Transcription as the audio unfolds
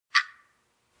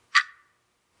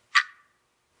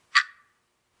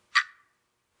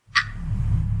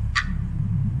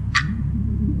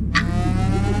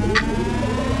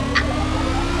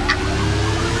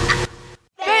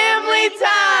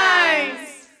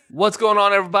What's going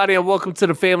on, everybody, and welcome to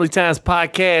the Family Times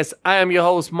Podcast. I am your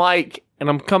host, Mike, and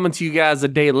I'm coming to you guys a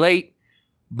day late,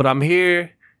 but I'm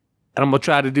here, and I'm going to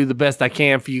try to do the best I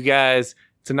can for you guys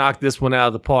to knock this one out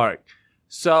of the park.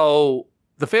 So,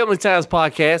 the Family Times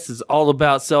Podcast is all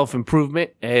about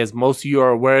self-improvement, as most of you are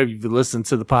aware if you've listened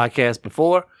to the podcast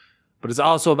before, but it's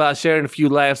also about sharing a few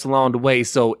laughs along the way.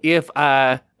 So, if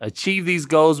I achieve these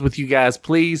goals with you guys,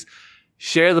 please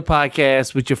share the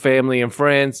podcast with your family and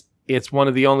friends. It's one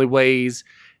of the only ways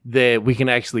that we can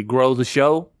actually grow the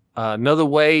show. Another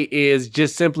way is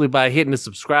just simply by hitting the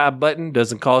subscribe button.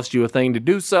 Doesn't cost you a thing to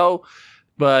do so,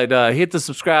 but hit the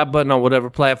subscribe button on whatever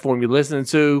platform you're listening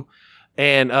to,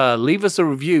 and leave us a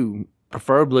review,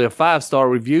 preferably a 5-star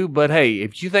review. But hey,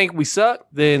 if you think we suck,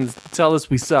 then tell us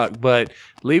we suck. But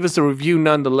leave us a review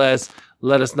nonetheless.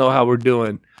 Let us know how we're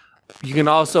doing. You can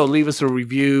also leave us a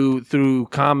review through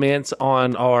comments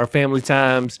on our Family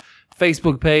Times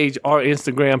Facebook page or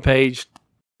Instagram page.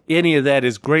 Any of that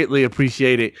is greatly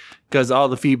appreciated because all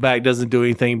the feedback doesn't do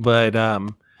anything but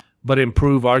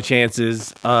improve our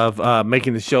chances of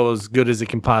making the show as good as it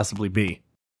can possibly be.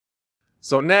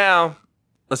 So now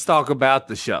let's talk about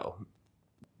the show.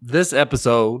 This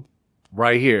episode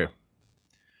right here.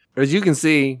 As you can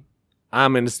see,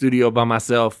 I'm in the studio by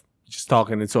myself, just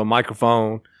talking into a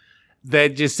microphone.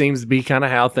 That just seems to be kind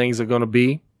of how things are going to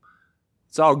be.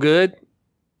 It's all good.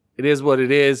 It is what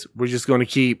it is. We're just going to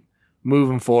keep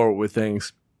moving forward with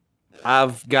things.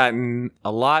 I've gotten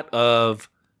a lot of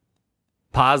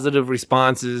positive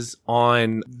responses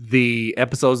on the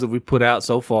episodes that we put out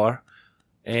so far.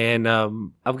 And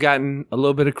I've gotten a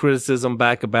little bit of criticism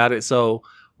back about it. So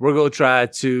we're going to try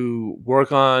to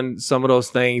work on some of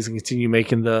those things and continue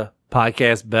making the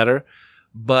podcast better.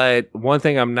 But one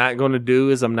thing I'm not going to do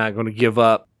is I'm not going to give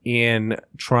up in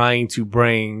trying to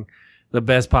bring the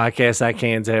best podcast I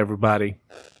can to everybody.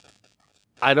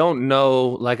 I don't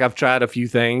know, like I've tried a few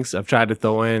things. I've tried to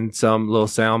throw in some little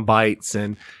sound bites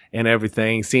and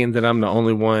everything, seeing that I'm the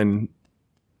only one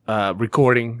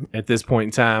recording at this point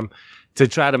in time, to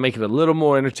try to make it a little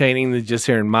more entertaining than just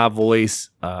hearing my voice.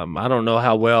 I don't know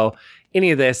how well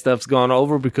any of that stuff's gone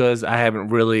over because I haven't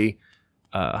really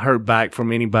heard back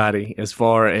from anybody as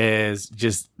far as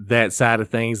just that side of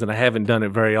things, and I haven't done it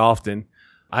very often.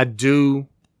 I do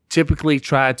typically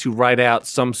try to write out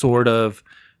some sort of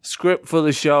script for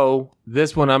the show.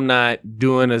 This one I'm not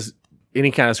doing as any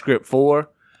kind of script for,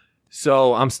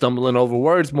 so I'm stumbling over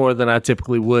words more than I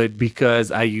typically would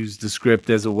because I use the script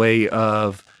as a way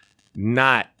of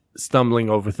not stumbling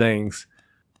over things.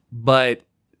 But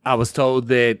I was told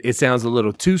that it sounds a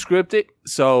little too scripted,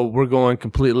 so we're going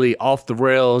completely off the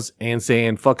rails and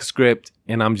saying fuck a script,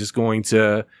 and I'm just going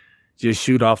to just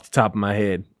shoot off the top of my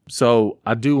head. So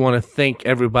I do want to thank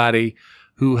everybody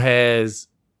who has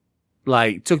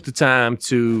took the time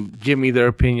to give me their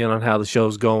opinion on how the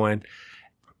show's going.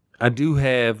 I do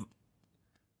have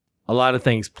a lot of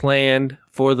things planned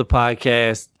for the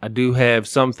podcast. I do have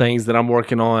some things that I'm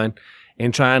working on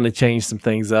and trying to change some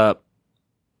things up.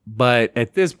 But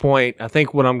at this point, I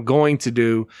think what I'm going to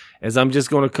do is I'm just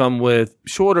going to come with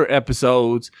shorter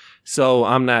episodes, so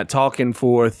I'm not talking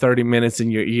for 30 minutes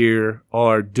in your ear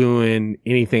or doing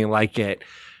anything like that.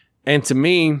 And to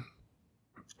me,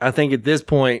 I think at this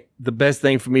point, the best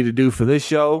thing for me to do for this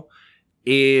show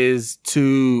is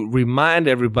to remind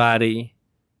everybody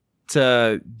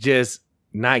to just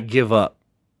not give up.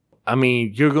 I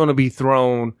mean, you're going to be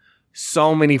thrown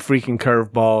so many freaking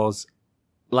curveballs.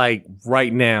 Like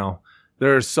right now,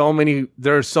 there are so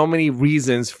many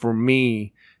reasons for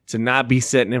me to not be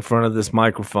sitting in front of this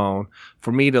microphone,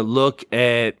 for me to look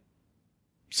at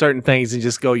certain things and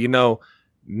just go,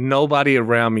 nobody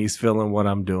around me is feeling what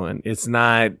I'm doing. It's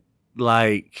not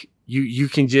like you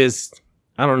can just,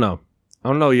 I don't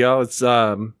know, y'all. It's,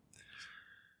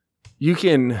 you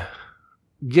can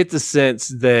get the sense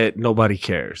that nobody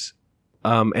cares.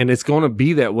 And it's going to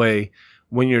be that way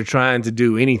when you're trying to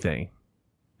do anything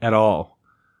at all.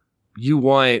 You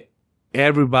want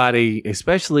everybody,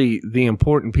 especially the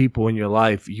important people in your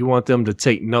life, you want them to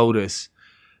take notice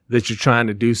that you're trying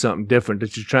to do something different,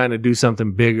 that you're trying to do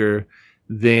something bigger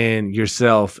than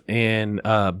yourself and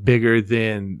bigger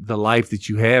than the life that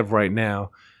you have right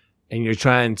now. And you're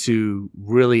trying to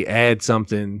really add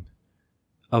something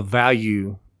of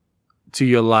value to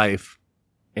your life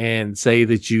and say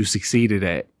that you succeeded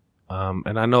at.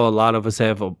 And I know a lot of us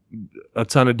have a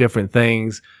ton of different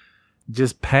things,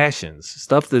 just passions,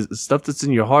 stuff that's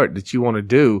in your heart that you want to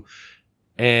do.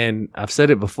 And I've said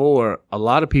it before, a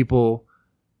lot of people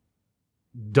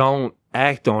don't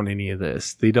act on any of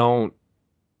this. They don't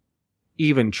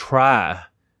even try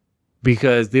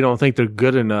because they don't think they're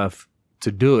good enough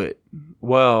to do it.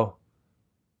 well,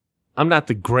 I'm not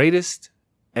the greatest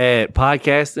at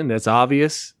podcasting. That's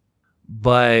obvious,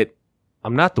 but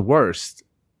I'm not the worst.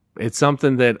 It's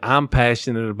something that I'm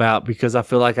passionate about because I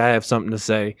feel like I have something to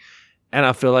say. And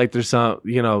I feel like there's some,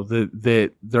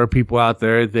 that there are people out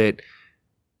there that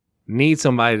need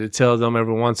somebody to tell them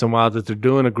every once in a while that they're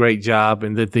doing a great job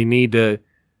and that they need to,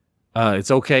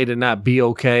 it's okay to not be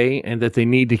okay, and that they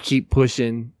need to keep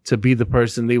pushing to be the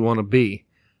person they want to be.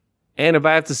 And if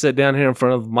I have to sit down here in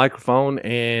front of the microphone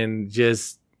and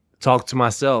just talk to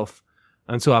myself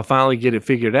until I finally get it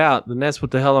figured out, then that's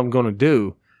what the hell I'm going to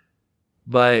do.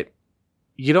 But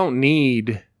you don't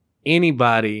need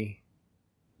anybody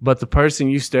but the person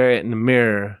you stare at in the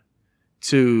mirror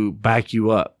to back you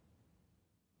up.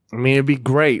 I mean, it'd be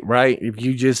great, right? If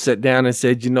you just sat down and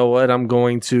said, you know what, I'm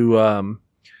going to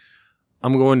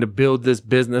build this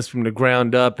business from the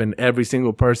ground up, and every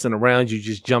single person around you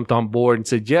just jumped on board and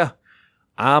said, yeah,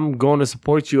 I'm going to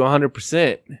support you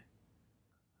 100%.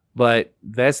 But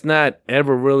that's not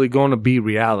ever really going to be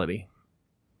reality.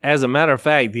 As a matter of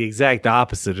fact, the exact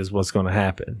opposite is what's going to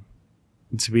happen.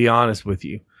 To be honest with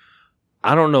you,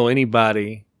 I don't know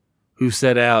anybody who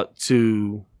set out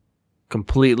to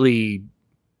completely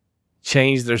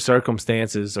change their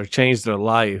circumstances or change their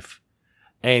life,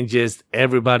 and just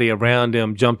everybody around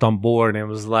them jumped on board and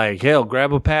was like, hell,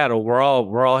 grab a paddle. We're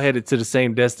all headed to the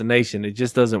same destination. It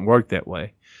just doesn't work that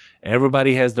way.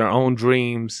 Everybody has their own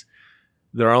dreams,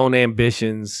 their own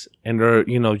ambitions, and their,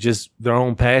 just their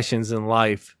own passions in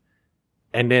life.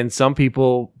 And then some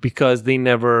people, because they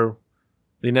never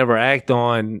act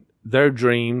on their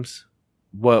dreams,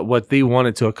 what they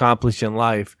wanted to accomplish in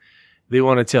life, they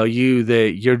want to tell you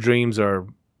that your dreams are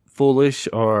foolish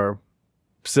or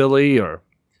silly, or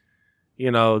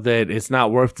that it's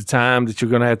not worth the time that you're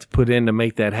going to have to put in to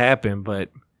make that happen. But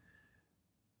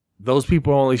those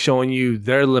people are only showing you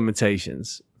their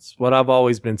limitations. It's what I've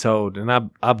always been told, and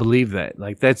I believe that.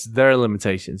 Like, that's their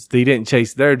limitations. They didn't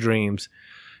chase their dreams,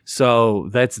 so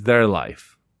that's their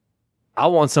life. I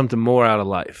want something more out of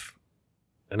life.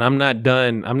 And I'm not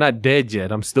done. I'm not dead yet.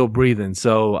 I'm still breathing.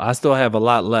 So I still have a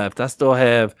lot left. I still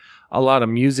have a lot of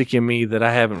music in me that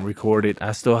I haven't recorded.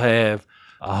 I still have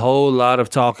a whole lot of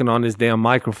talking on this damn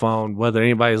microphone, whether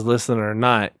anybody's listening or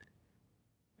not.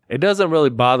 It doesn't really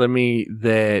bother me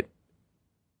that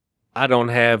I don't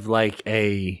have like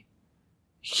a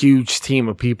huge team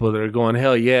of people that are going,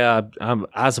 hell yeah,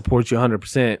 I support you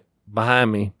 100%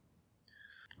 behind me.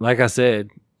 Like I said,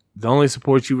 the only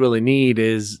support you really need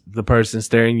is the person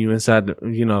staring you inside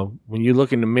when you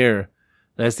look in the mirror.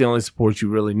 That's the only support you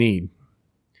really need.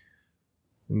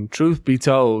 And truth be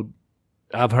told,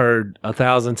 I've heard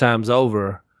 1,000 times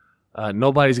over,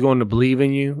 nobody's going to believe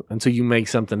in you until you make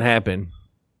something happen.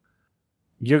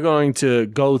 You're going to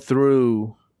go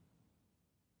through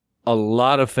a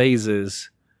lot of phases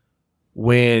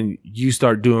when you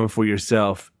start doing for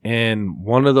yourself. And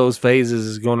one of those phases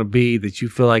is going to be that you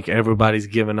feel like everybody's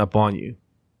giving up on you.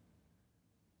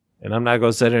 And I'm not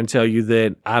going to sit here and tell you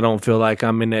that I don't feel like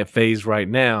I'm in that phase right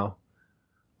now.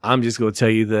 I'm just going to tell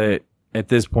you that at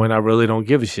this point, I really don't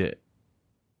give a shit.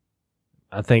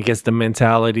 I think it's the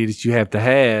mentality that you have to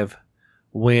have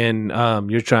when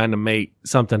you're trying to make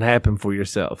something happen for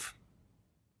yourself.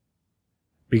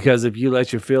 Because if you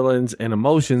let your feelings and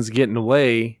emotions get in the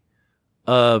way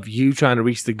of you trying to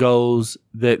reach the goals,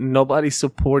 that nobody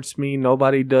supports me,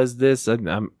 nobody does this,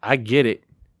 I get it.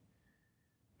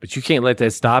 But you can't let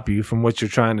that stop you from what you're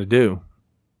trying to do.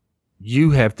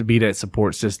 You have to be that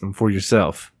support system for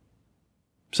yourself.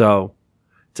 So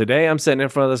today I'm sitting in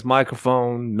front of this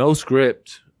microphone, no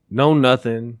script, no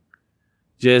nothing,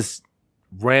 just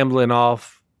rambling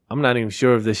off. I'm not even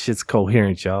sure if this shit's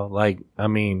coherent, y'all. Like, I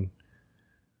mean,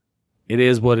 it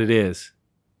is what it is.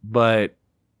 But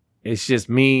it's just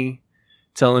me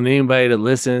telling anybody that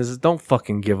listens, don't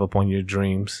fucking give up on your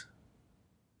dreams.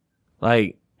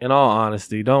 Like, in all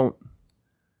honesty, don't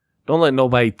let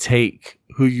nobody take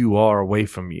who you are away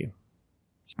from you.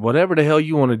 Whatever the hell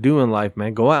you want to do in life,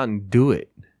 man, go out and do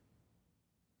it.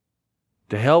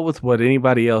 To hell with what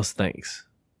anybody else thinks.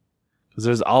 Because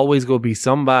there's always going to be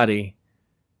somebody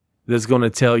that's going to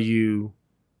tell you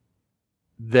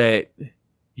that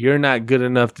you're not good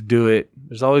enough to do it.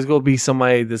 There's always going to be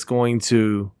somebody that's going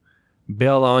to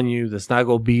bail on you, that's not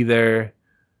going to be there.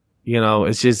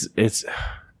 It's just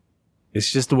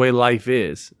the way life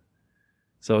is.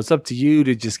 So it's up to you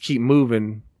to just keep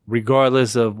moving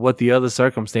regardless of what the other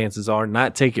circumstances are.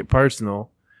 Not take it personal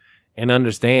and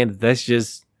understand that that's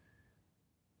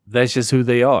just who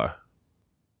they are.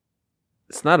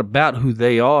 It's not about who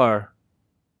they are.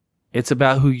 It's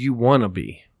about who you want to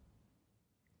be.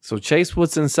 So chase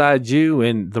what's inside you,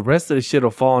 and the rest of the shit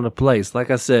will fall into place. Like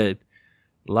I said,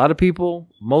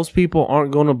 most people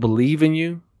aren't going to believe in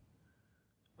you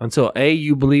until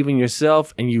you believe in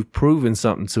yourself and you've proven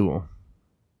something to them.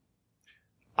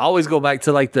 I always go back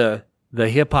to like the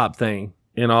hip hop thing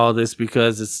in all this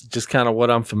because it's just kind of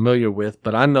what I'm familiar with.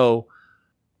 But I know,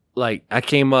 like, I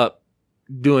came up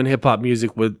doing hip hop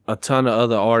music with a ton of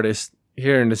other artists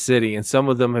here in the city, and some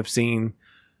of them have seen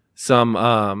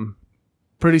some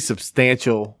pretty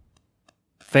substantial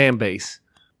fan base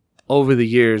over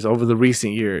the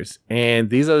recent years. And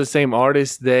these are the same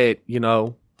artists that, you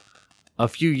know, a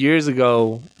few years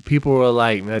ago, people were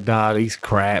like, nah, he's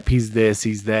crap, he's this,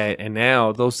 he's that. And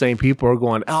now those same people are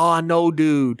going, oh, I know,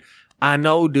 dude.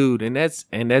 And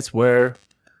that's where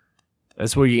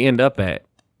you end up at.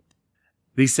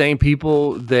 These same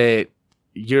people that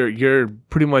you're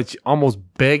pretty much almost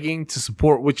begging to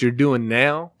support what you're doing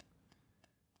now.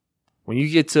 When you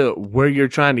get to where you're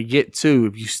trying to get to,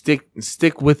 if you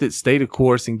stick with it, stay the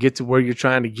course, and get to where you're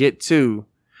trying to get to,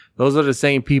 those are the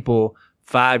same people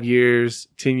 5 years,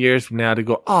 10 years from now to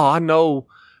go, oh, I know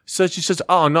such and such.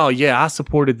 Oh, no, yeah, I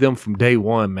supported them from day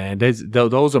one, man.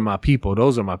 Those are my people.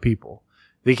 Those are my people.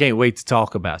 They can't wait to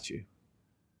talk about you.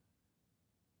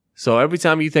 So every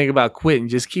time you think about quitting,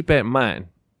 just keep that in mind.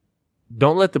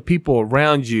 Don't let the people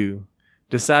around you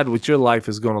decide what your life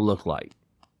is going to look like.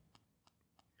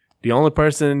 The only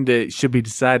person that should be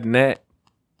deciding that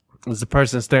is the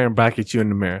person staring back at you in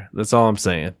the mirror. That's all I'm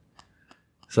saying.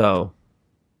 So,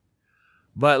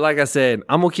 but like I said,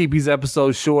 I'm going to keep these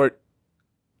episodes short.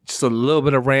 Just a little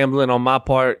bit of rambling on my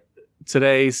part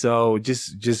today. So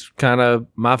just kind of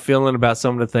my feeling about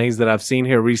some of the things that I've seen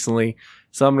here recently,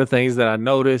 some of the things that I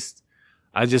noticed.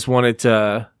 I just wanted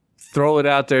to throw it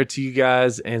out there to you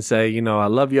guys and say, you know, I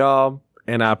love y'all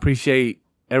and I appreciate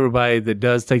everybody that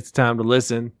does take the time to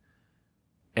listen.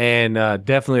 And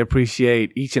definitely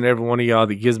appreciate each and every one of y'all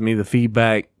that gives me the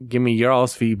feedback. Give me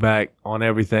y'all's feedback on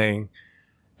everything.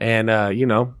 And, you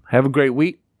know, have a great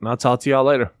week. And I'll talk to y'all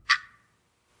later.